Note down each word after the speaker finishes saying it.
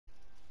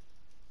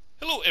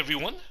Hello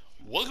everyone,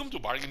 welcome to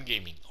Bargain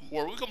Gaming,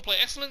 where we can play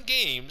excellent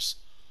games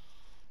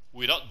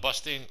without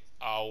busting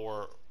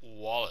our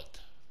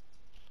wallet.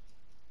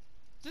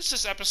 This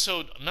is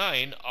episode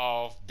 9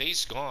 of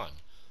Days Gone.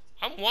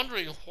 I'm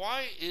wondering,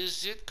 why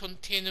is it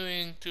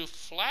continuing to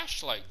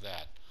flash like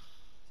that?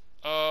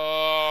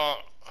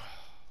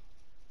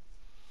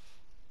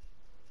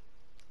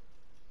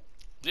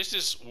 This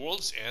is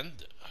World's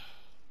End.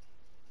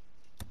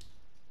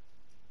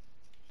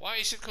 Why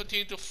is it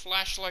continuing to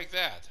flash like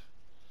that?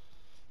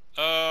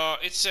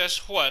 It says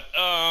what?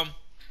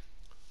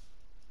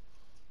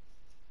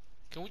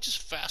 Can we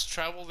just fast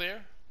travel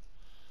there?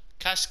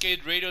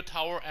 Cascade Radio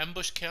Tower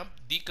ambush camp.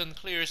 Deacon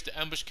clears the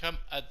ambush camp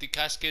at the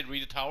Cascade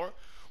Radio Tower,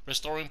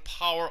 restoring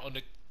power on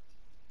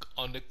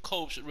the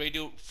Cope's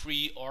Radio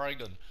Free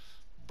Oregon.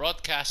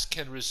 Broadcast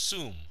can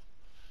resume.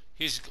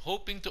 He's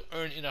hoping to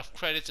earn enough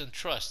credits and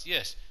trust.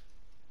 Yes.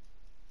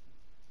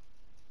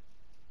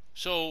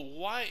 So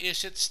why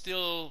is it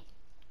still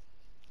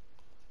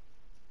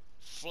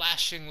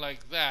flashing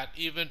like that?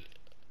 Even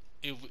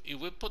if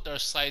we put our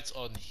sights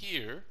on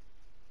here,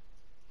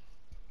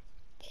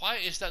 why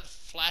is that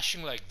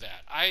flashing like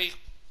that? I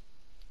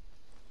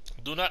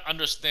do not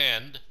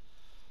understand.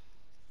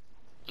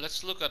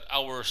 Let's look at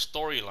our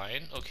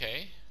storyline.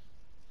 Okay.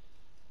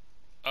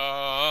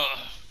 Uh,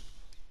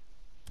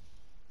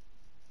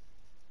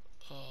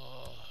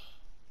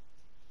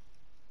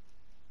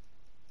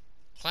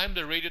 Climb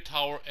the radio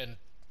tower and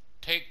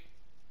take.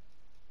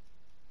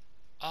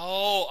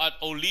 Oh, at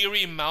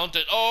O'Leary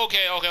Mountain. Oh,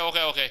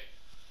 okay.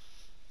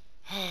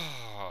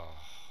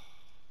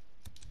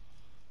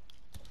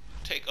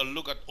 Take a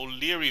look at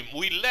O'Leary.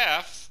 We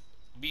left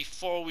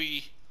before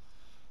we.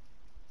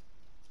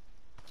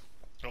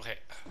 Okay.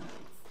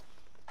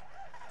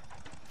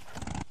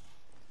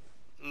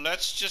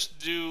 Let's just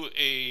do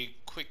a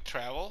quick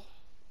travel.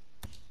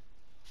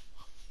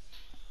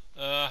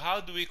 How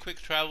do we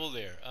quick travel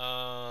there?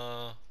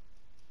 Oh,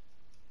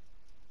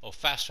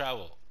 fast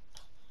travel.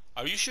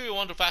 Are you sure you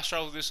want to fast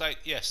travel this site?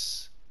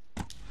 Yes.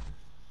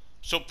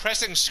 So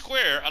pressing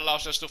square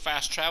allows us to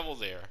fast travel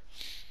there.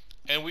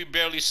 And we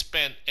barely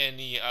spent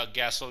any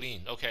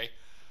gasoline. Okay.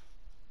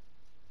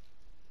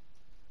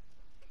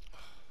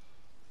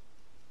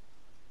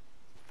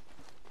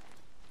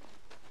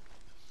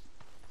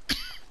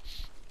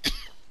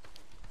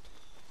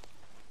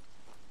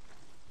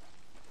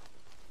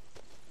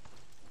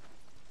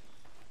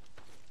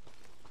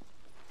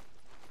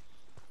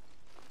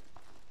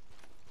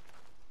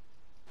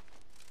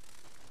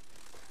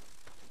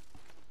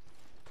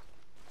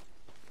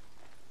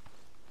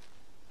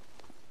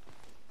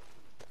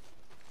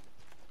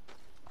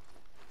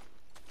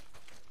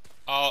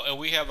 And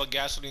we have a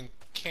gasoline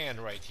can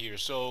right here.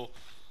 So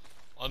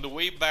on the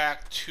way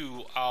back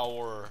to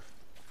our,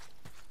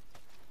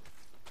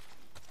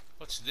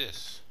 what's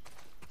this?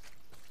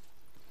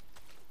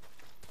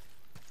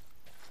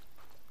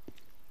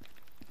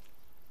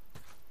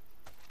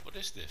 What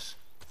is this?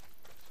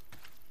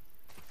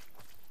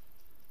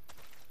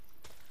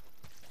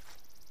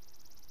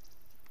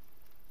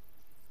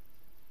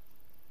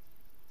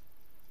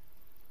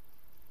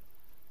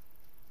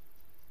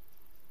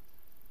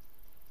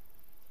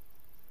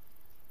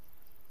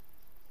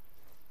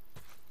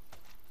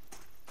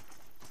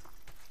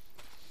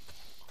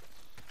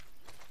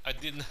 I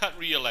did not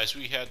realize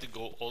we had to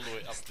go all the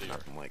way up there.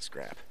 Nothing like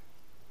scrap.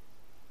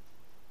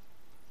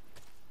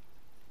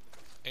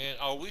 And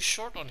are we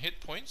short on hit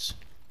points?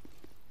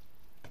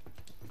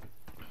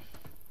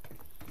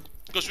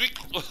 Because we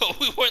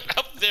we went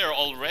up there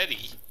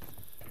already.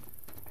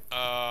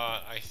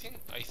 I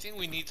think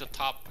we need to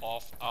top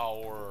off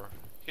our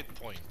hit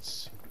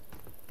points.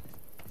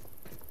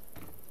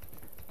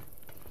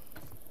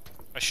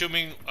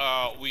 Assuming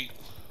we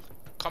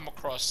come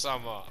across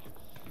some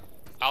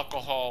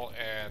alcohol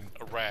and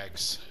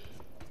rags.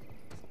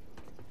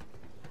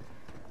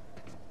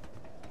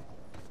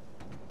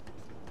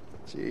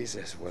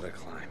 Jesus, what a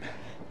climb.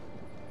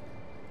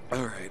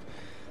 Alright,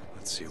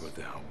 let's see what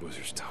the hell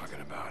Boozer's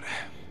talking about.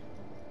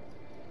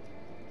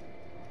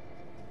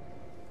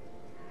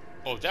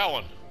 Oh, that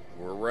one.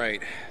 We're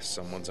right.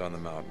 Someone's on the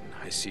mountain.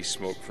 I see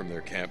smoke from their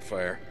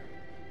campfire.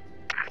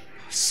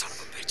 Son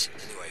of a bitch.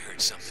 I knew I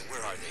heard something.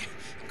 Where are they?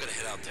 I'm gonna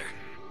head out there.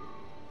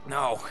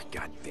 No,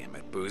 god damn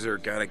it, Boozer.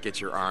 Gotta get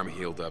your arm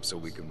healed up so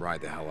we can ride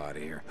the hell out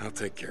of here. I'll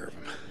take care of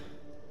him.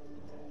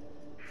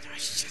 Oh,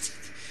 shit.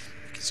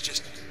 It's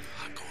just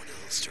I'm going a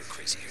little stir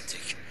crazy here,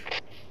 Dick.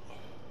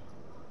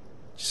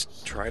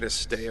 Just try to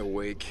stay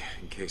awake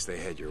in case they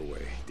head your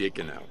way.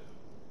 Deacon out.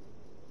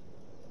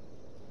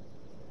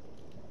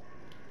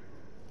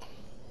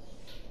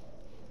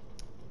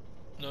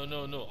 No.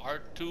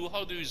 R2,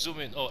 how do you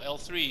zoom in? Oh,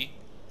 L3.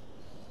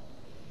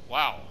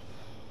 Wow.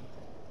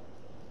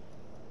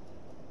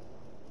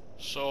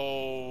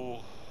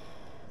 So,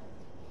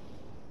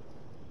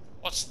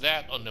 what's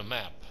that on the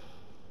map?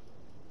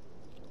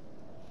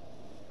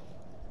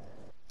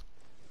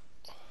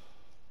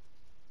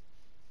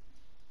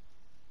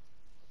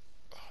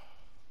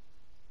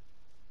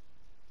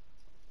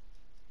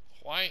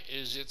 Why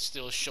is it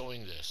still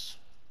showing this?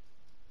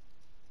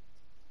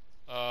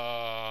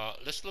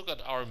 Let's look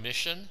at our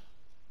mission.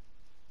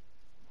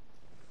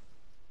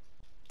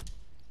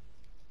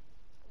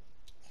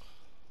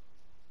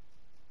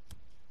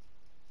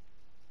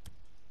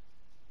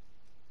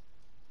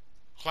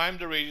 Climb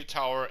the radio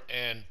tower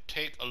and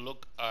take a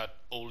look at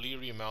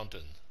O'Leary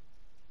Mountain.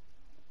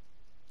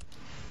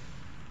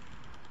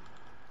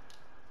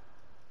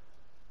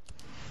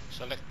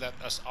 Select that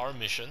as our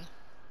mission.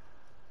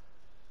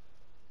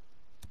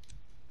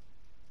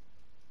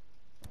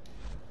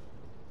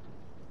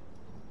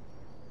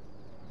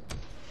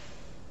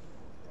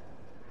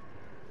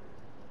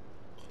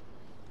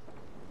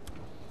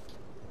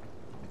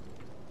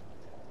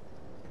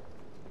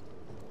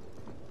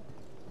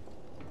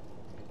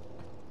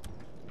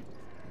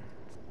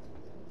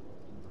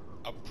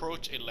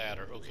 Approach a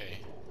ladder, okay.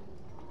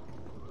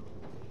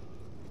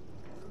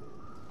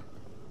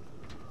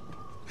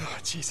 Oh,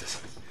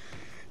 Jesus.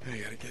 I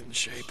gotta get in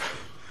shape.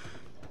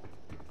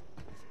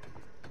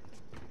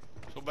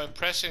 So by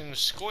pressing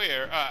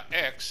square,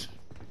 X,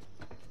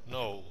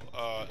 no,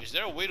 is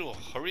there a way to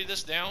hurry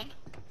this down?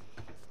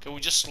 Can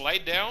we just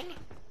slide down?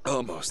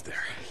 Almost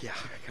there. Yeah,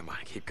 come on,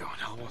 keep going.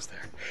 Almost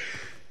there.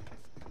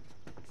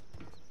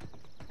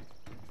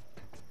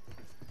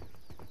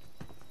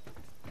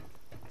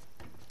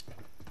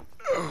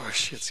 Oh,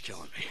 shit's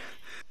killing me.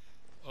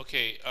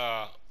 Okay,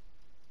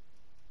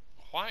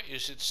 why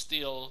is it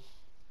still...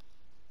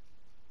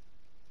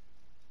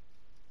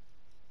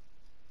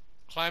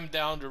 Climb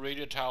down the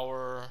radio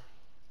tower.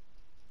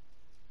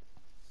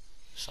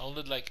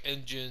 Sounded like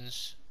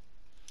engines.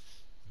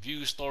 View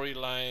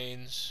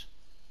storylines.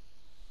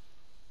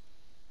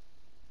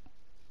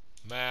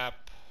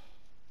 Map.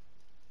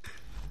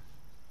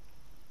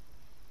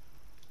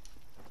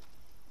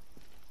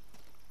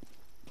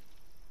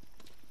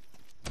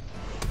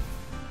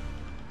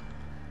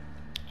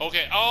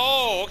 Okay,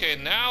 oh, okay,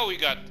 now we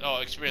got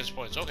experience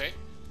points, okay.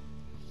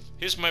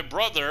 Here's my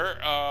brother,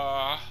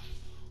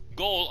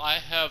 goal, I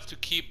have to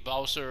keep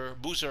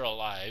Boozer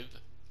alive.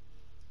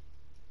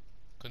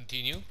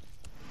 Continue.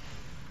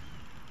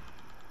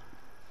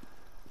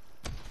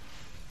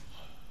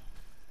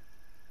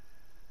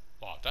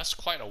 Wow, that's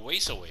quite a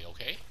ways away,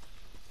 okay.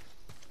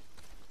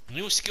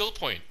 New skill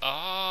point,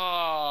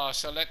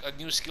 select a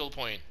new skill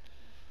point.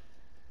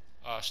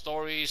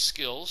 Story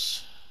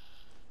skills.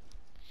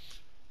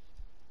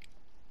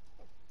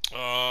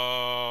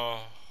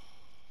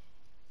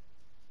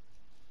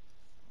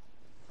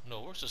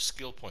 No, where's the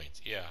skill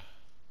point? Yeah.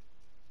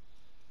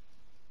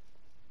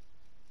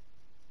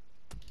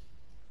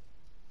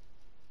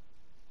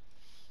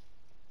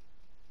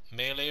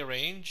 Melee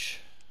range.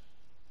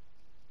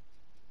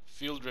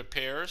 Field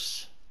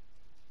repairs.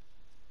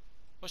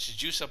 What's the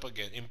juice up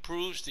again?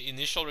 Improves the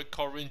initial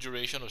recovery and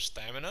duration of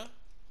stamina.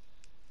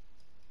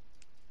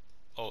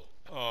 Oh,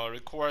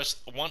 requires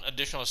one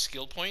additional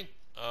skill point.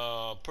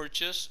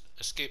 Purchase.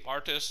 Escape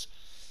artist.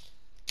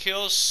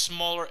 Kills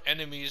smaller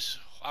enemies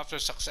after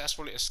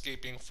successfully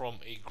escaping from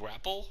a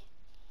grapple.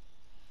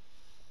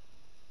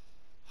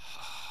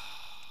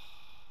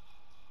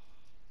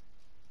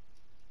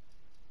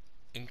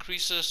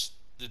 Increases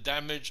the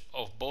damage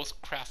of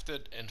both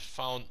crafted and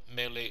found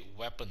melee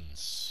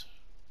weapons.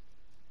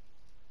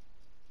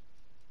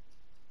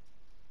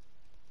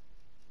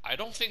 I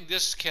don't think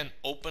this can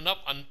open up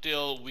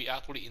until we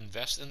actually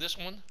invest in this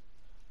one,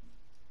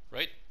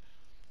 right?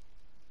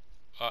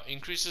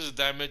 Increases the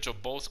damage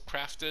of both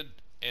crafted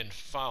and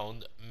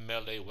found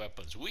melee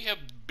weapons. We have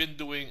been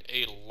doing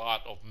a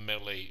lot of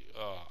melee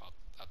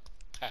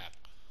attack.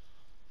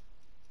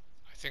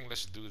 I think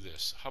let's do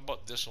this. How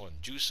about this one?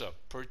 Juice up,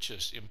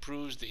 purchase,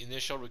 improves the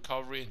initial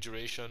recovery and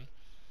duration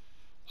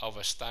of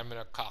a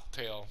stamina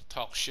cocktail.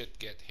 Talk shit,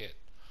 get hit.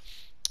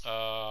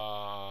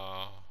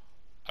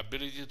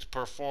 Ability to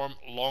perform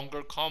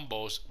longer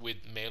combos with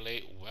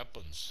melee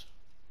weapons.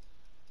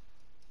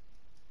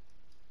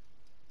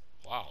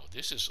 Wow,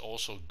 this is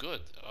also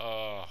good.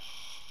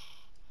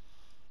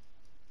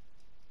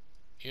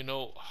 You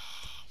know,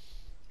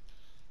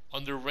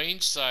 on the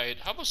range side,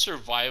 how about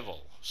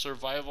survival?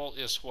 Survival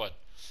is what?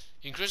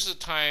 Increases the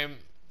time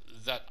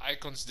that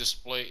icons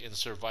display in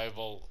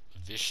survival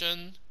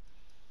vision.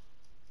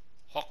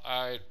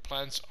 Hawkeye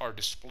plants are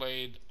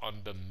displayed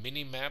on the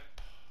mini-map.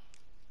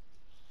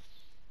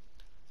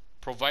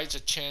 Provides a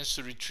chance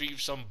to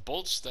retrieve some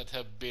bolts that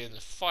have been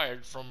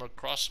fired from a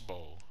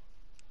crossbow.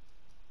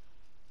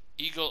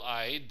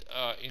 Eagle-eyed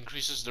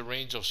increases the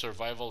range of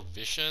survival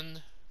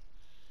vision.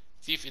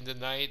 Thief in the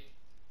night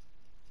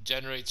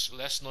generates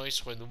less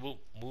noise when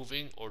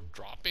moving or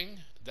dropping.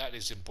 That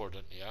is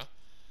important, yeah.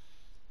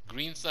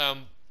 Green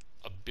thumb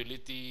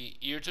ability,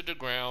 ear to the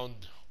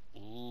ground.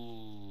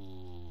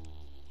 Ooh,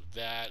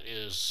 that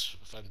is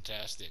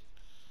fantastic.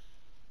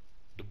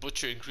 The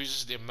butcher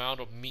increases the amount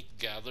of meat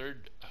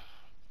gathered.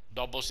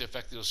 Doubles the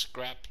effect of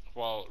scrap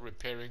while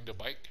repairing the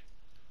bike.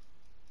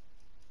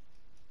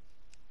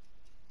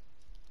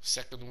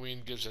 Second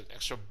wind gives an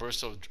extra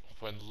burst of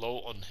when low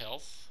on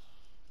health.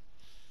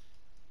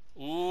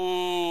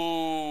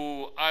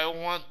 Ooh, I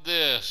want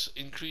this.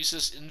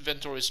 Increases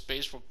inventory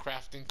space for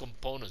crafting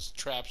components,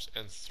 traps,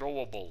 and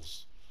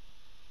throwables.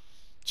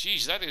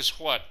 Geez, that is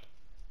what?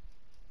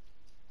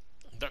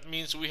 That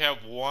means we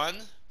have 1,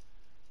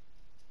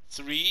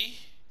 3,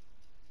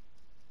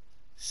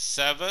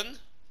 7,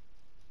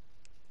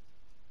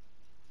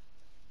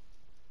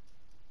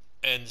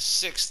 and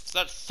 6.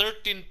 That's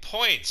 13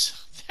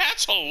 points.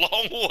 That's a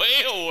long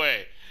way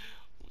away.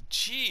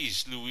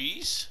 Jeez,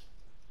 Louise.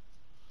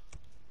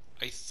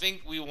 I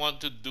think we want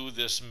to do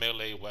this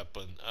melee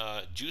weapon.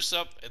 Juice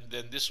up, and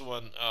then this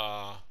one,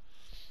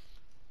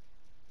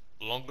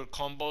 longer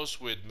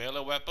combos with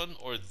melee weapon,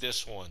 or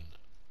this one.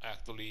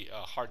 Actually,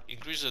 hard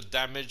increases the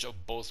damage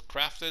of both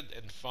crafted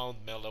and found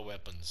melee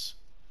weapons.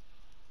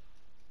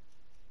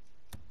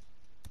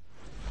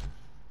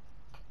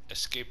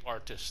 Escape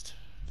artist.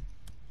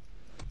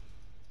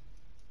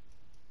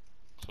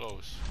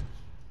 Close.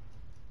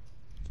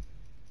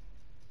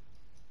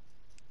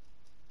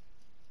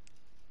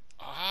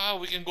 Ah,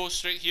 we can go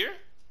straight here?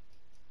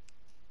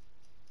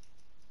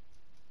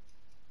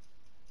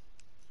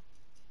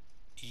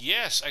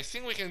 Yes, I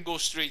think we can go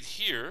straight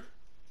here.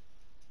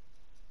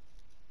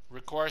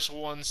 Requires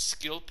 1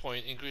 skill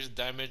point, increase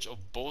damage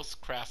of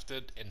both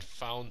crafted and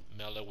found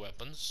melee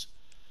weapons.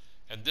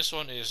 And this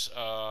one is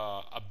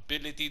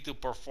ability to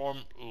perform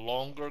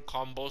longer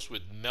combos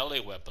with melee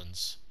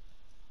weapons.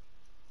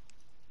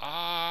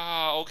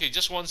 Ah, okay,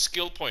 just 1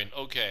 skill point.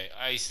 Okay,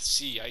 I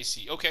see, I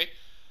see. Okay,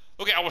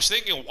 okay, I was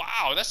thinking,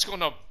 wow, that's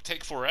gonna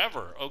take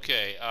forever.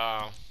 Okay,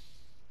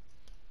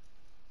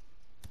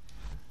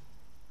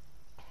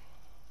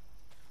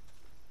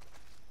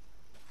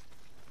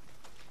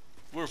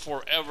 we're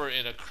forever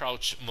in a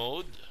crouch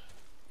mode.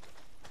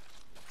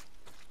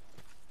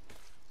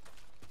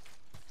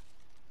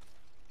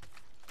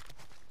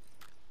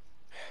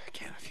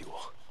 Can of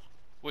fuel.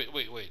 Wait,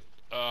 wait, wait.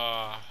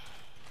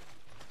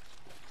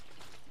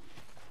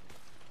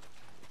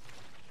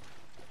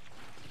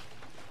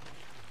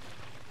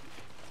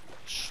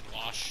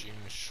 Sloshing,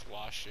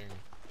 sloshing.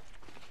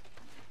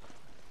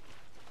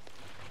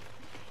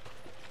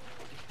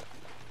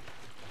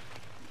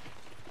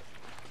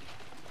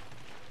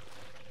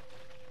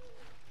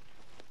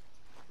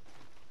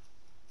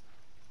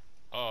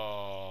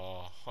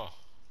 Huh.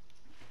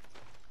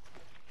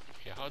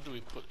 Yeah, how do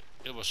we put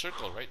it? Was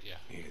circle, right? Yeah.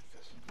 You get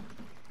this.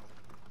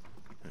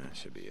 That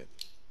should be it.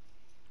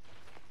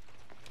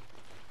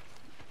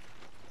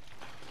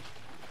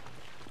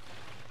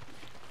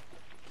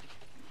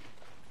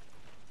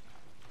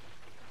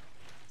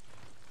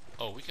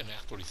 Oh, we can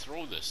actually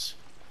throw this.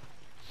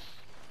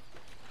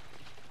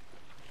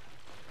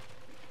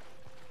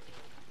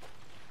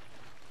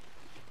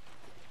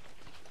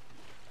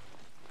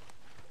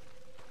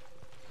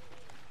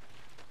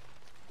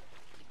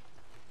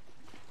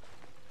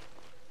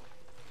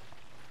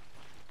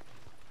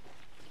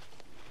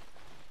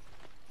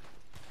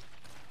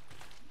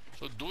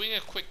 So doing a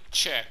quick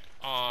check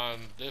on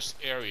this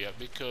area,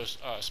 because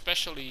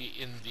especially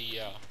in the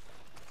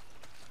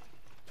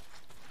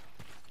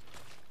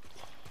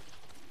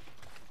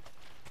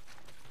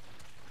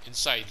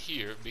inside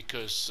here,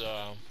 because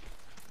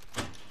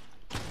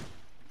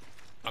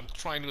I'm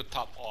trying to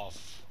top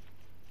off.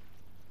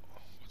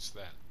 What's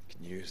that?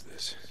 Can use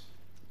this.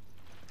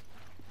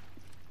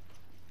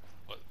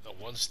 What, the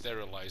 1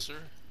 sterilizer?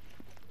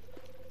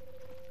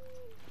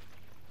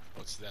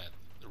 What's that?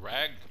 The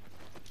rag?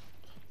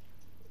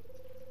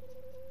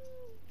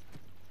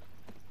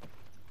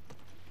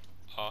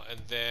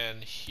 And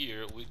then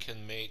here we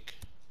can make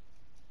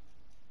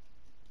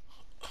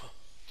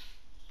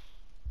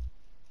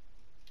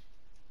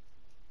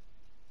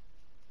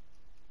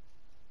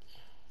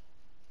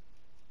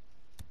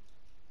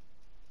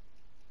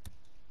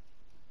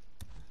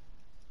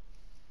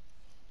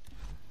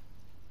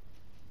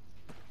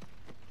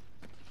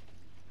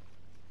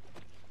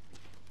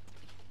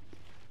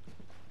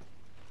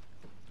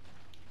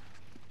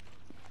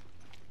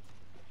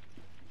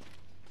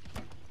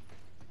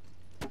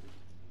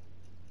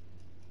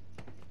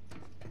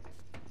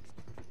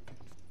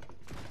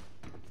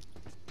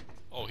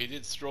oh, he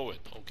did throw it.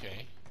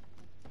 Okay.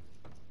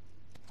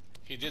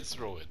 He did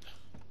throw it.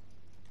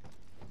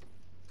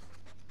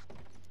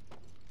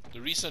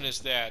 The reason is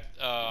that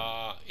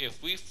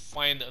if we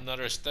find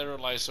another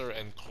sterilizer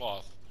and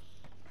cloth,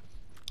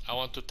 I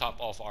want to top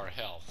off our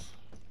health.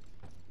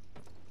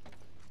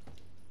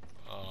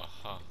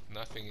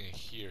 Nothing in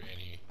here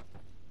any.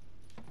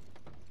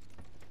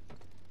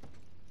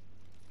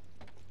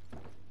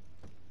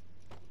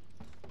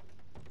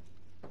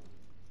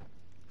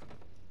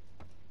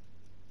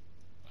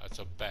 That's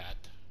a bat.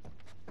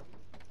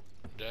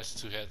 That's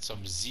to hit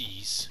some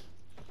Z's.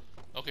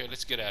 Okay,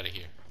 let's get out of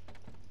here.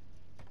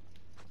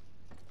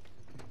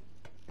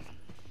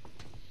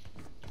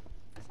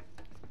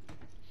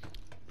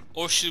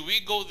 Or should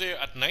we go there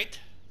at night?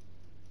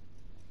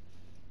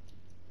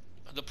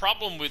 The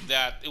problem with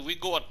that, if we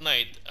go at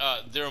night,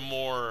 there are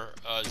more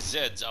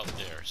Zeds out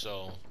there.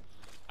 So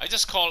I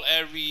just call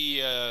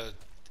every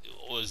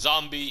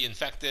zombie,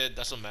 infected,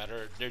 doesn't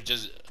matter. They're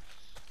just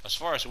As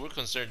far as we're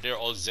concerned, they're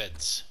all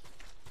Zeds.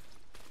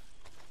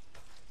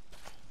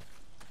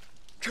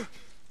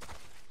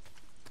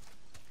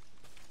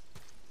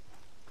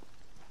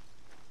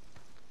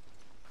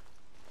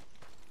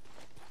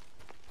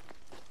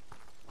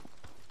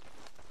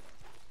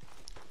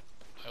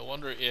 I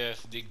wonder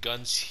if the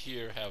guns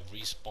here have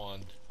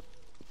respawned.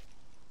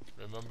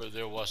 Remember,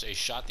 there was a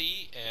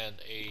shotty and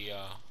a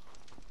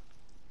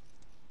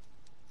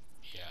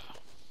yeah,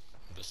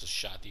 there's a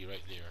shotty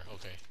right there.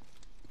 Okay.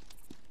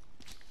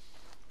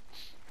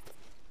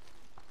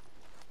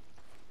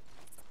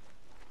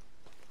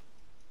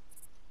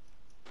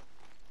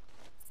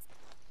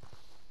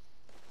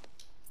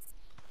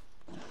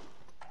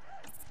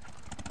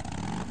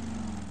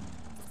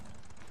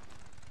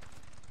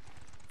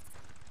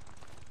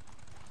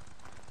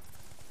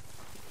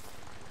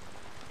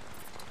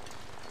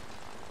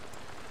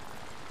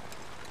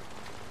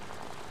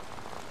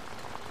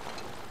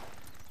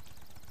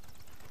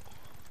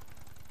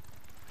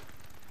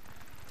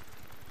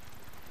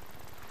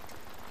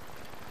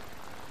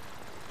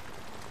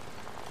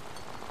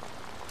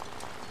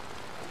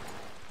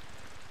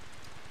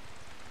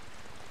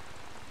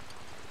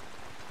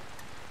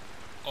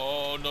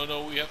 Oh no,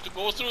 no, we have to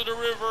go through the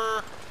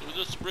river, through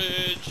this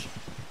bridge.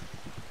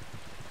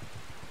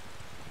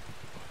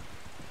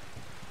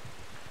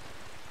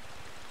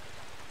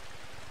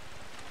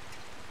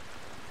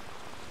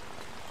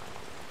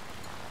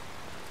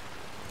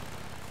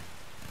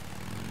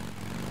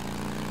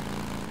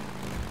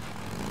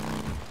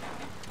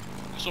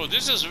 So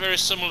this is very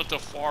similar to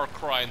Far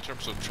Cry in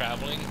terms of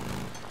traveling,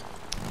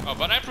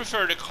 but I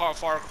prefer the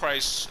Far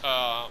Cry's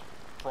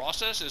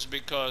process is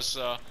because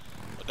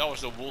that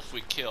was the wolf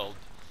we killed.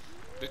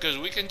 Because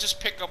we can just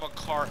pick up a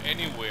car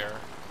anywhere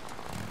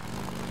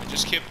and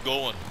just keep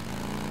going.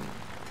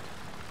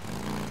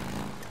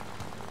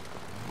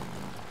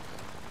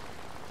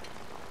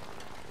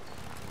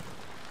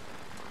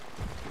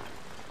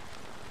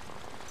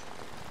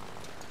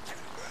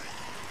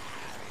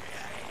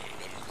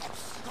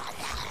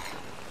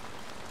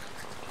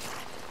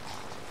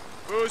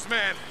 Booze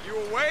man, you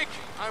awake?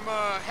 I'm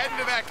heading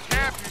to that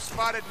camp you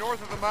spotted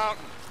north of the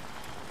mountain.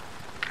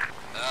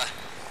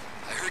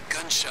 I heard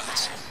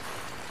gunshots.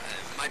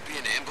 Might be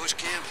an ambush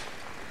camp.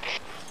 I'll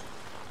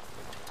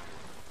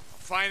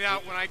find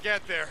out when I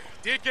get there.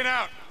 Deacon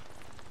out.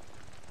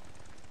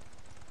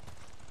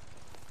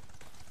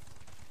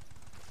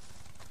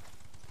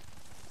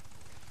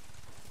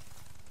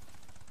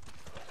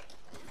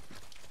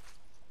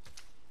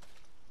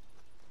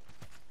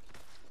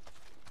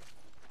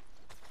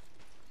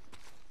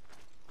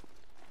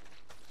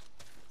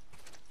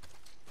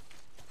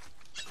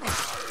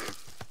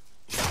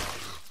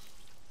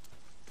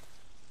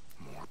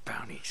 More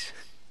bounties.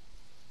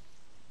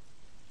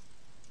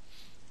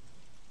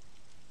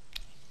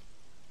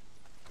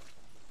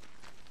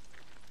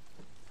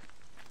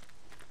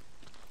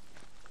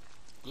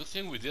 Good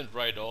thing we didn't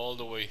ride all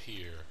the way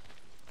here.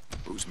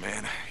 Booze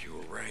man, you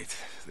were right.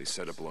 They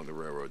set up along the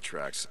railroad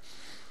tracks.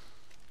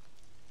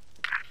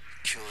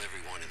 Kill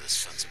every one of those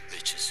sons of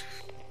bitches.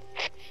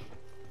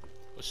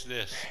 What's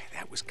this?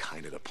 That was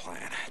kind of the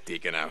plan.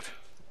 Deacon out.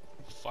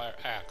 Fire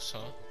axe,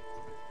 huh?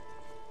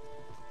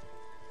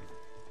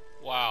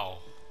 Wow.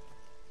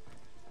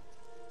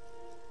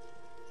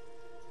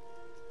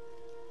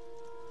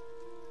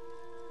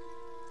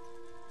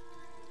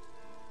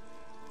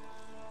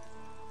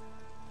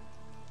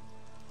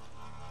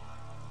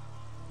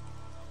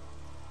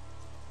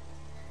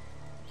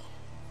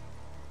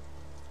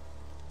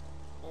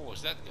 What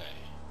was that guy?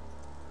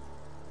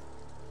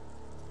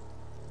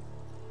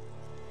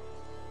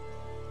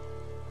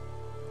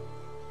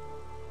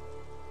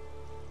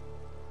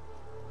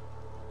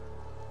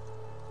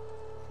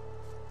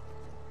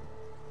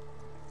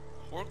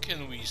 Where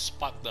can we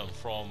spot them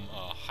from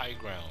high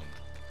ground?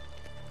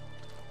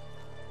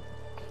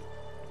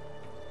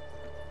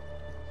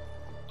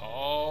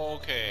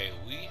 Okay,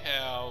 we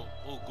have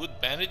good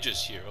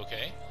bandages here.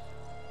 Okay.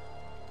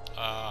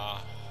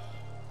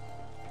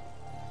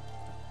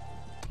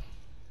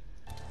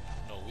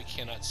 No, we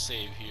cannot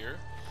save here.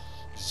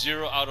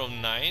 0 out of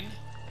 9.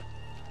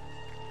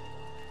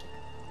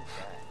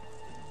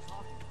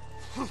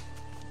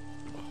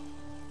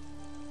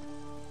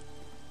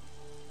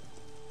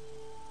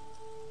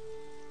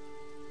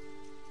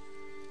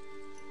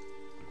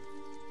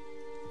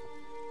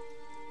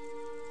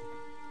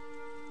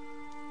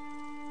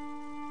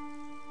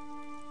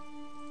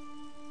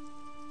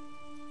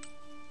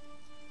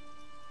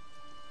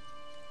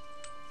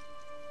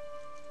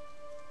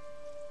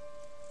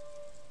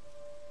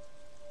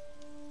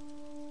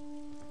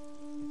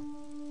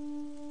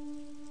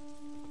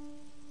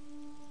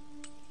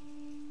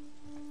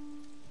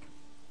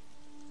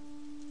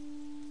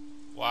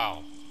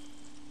 Wow.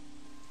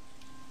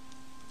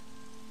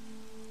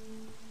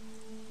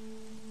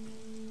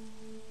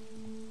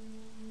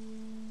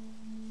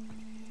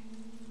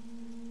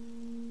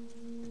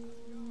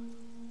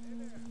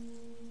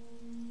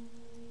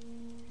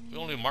 We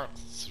only marked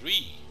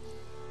 3.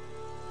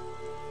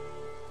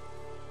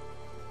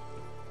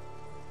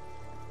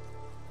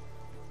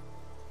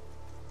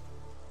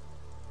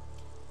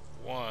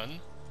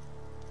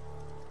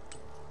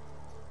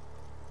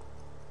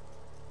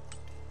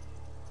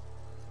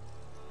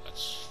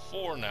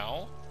 4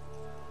 now.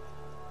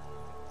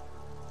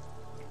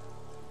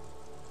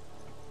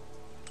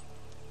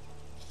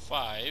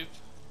 Five.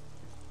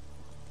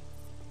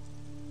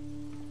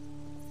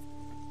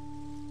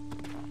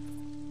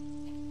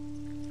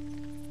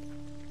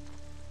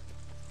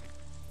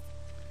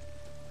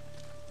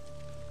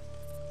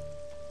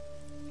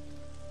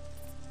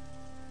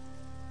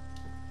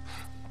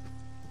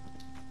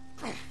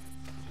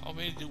 How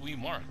many did we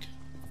mark?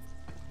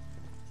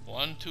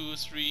 1, 2,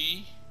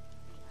 3,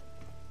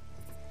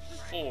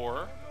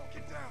 4.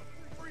 Get down,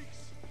 freaks!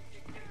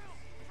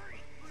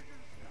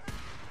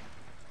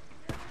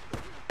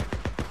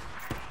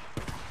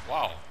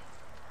 Wow.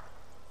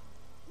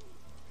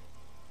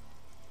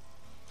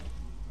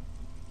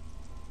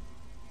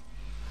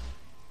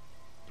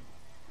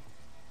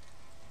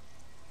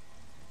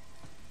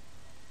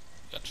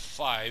 Got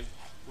 5.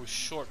 We're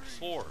short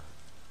 4.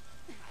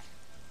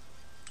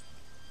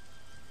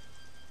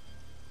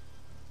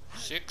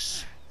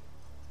 6.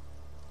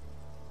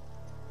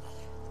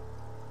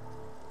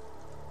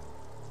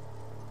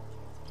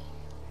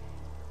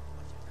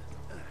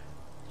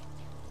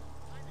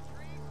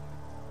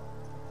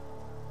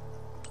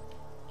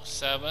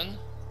 Seven.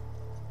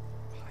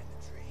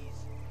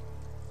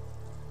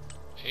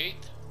 8.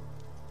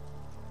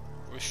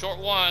 We're short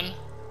 1.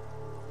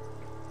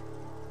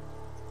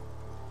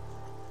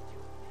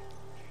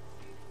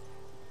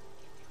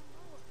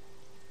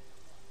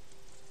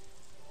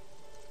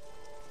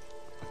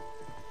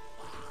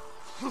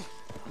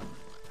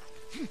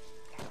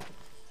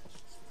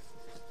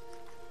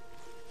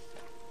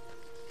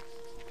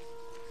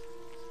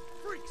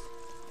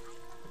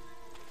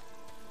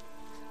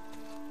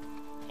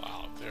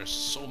 Wow, there's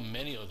so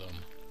many of them.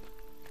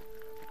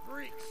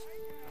 Freaks!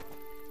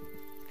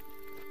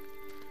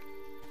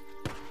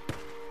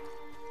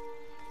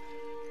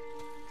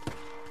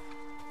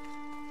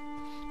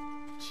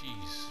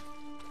 Jeez.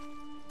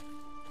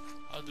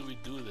 How do we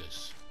do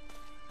this?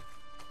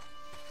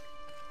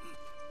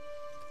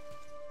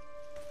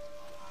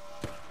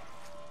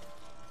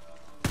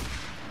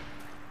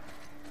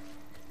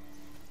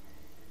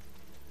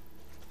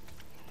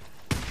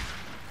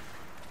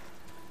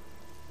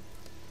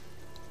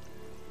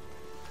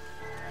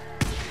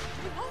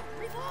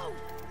 Reload!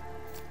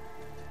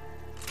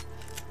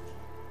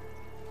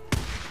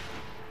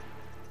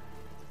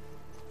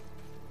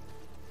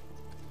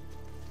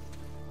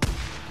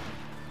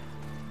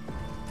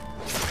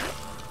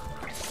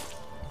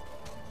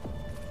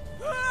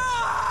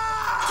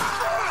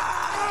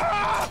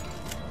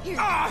 Here you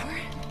are.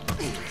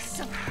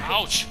 So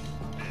Ouch!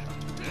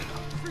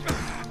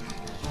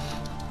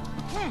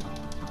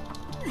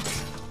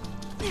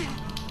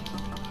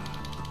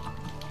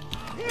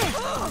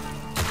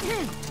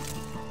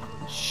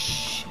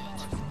 Shit.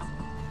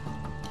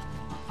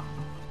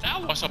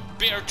 That was a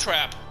bear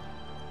trap.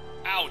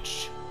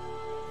 Ouch.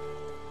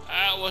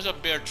 That was a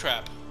bear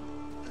trap.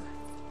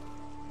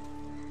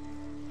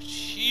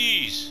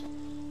 Jeez.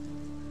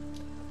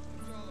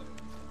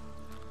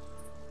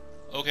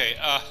 Okay,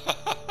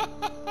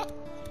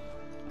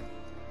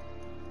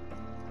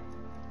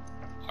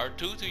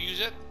 R2 to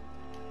use it?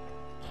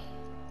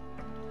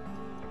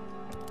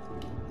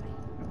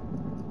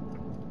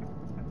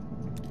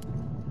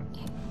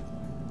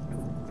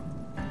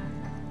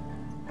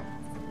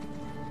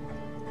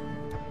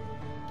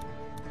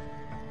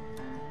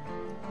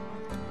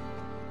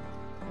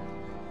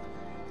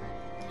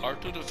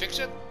 R2 to fix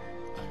it?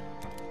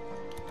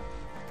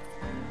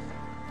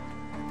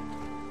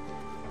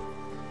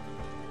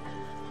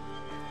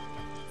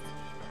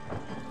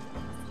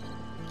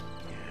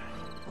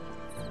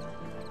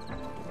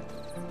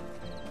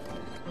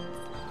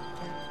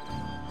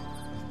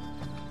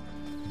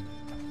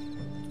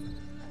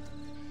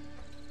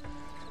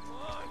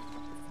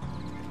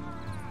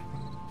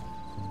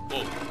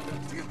 Whoa.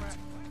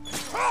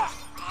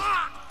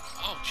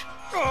 Ouch.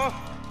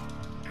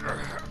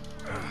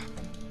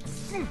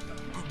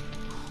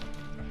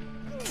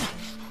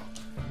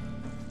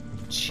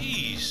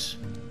 Jeez.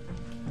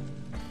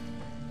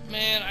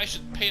 Man, I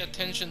should pay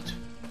attention to...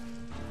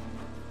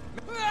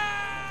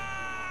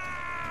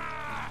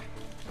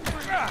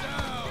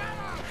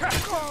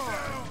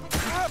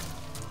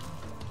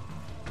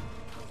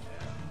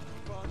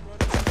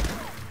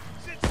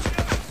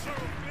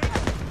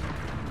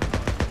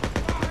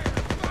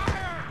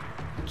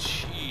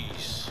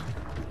 Jeez.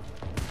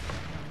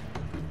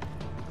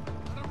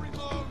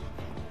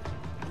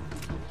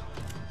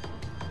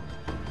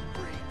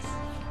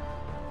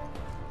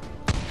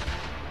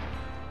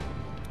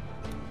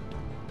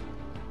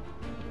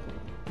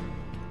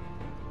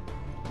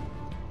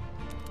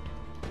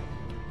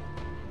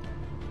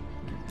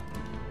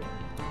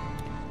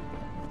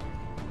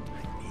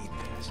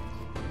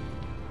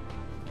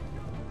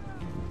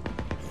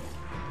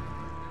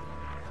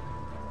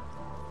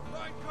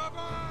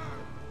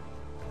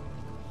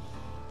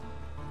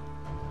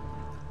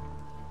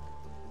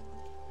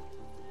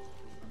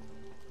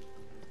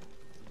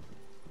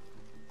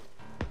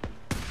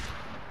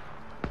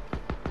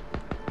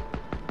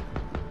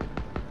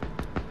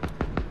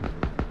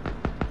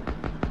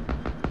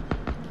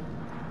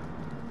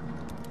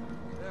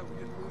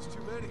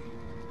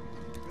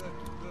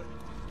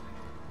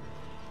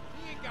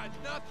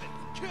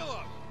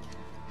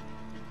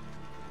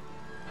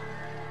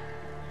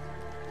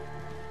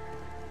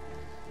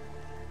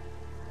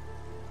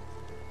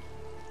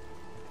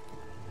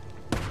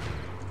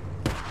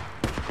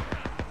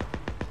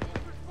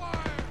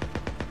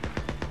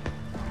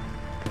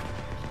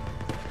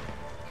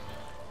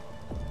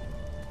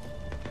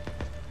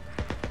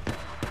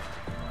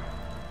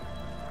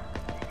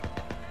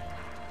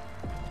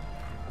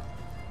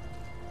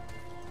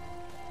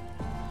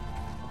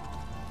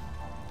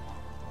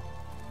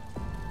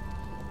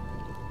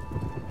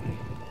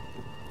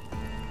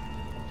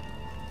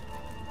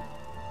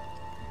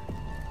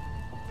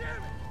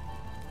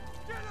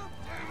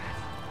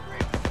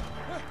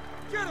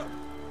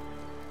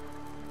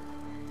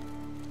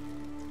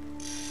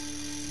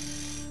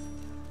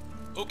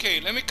 Okay,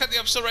 let me cut the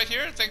episode right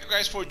here. Thank you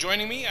guys for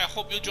joining me. I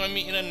hope you'll join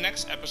me in the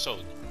next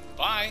episode.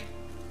 Bye.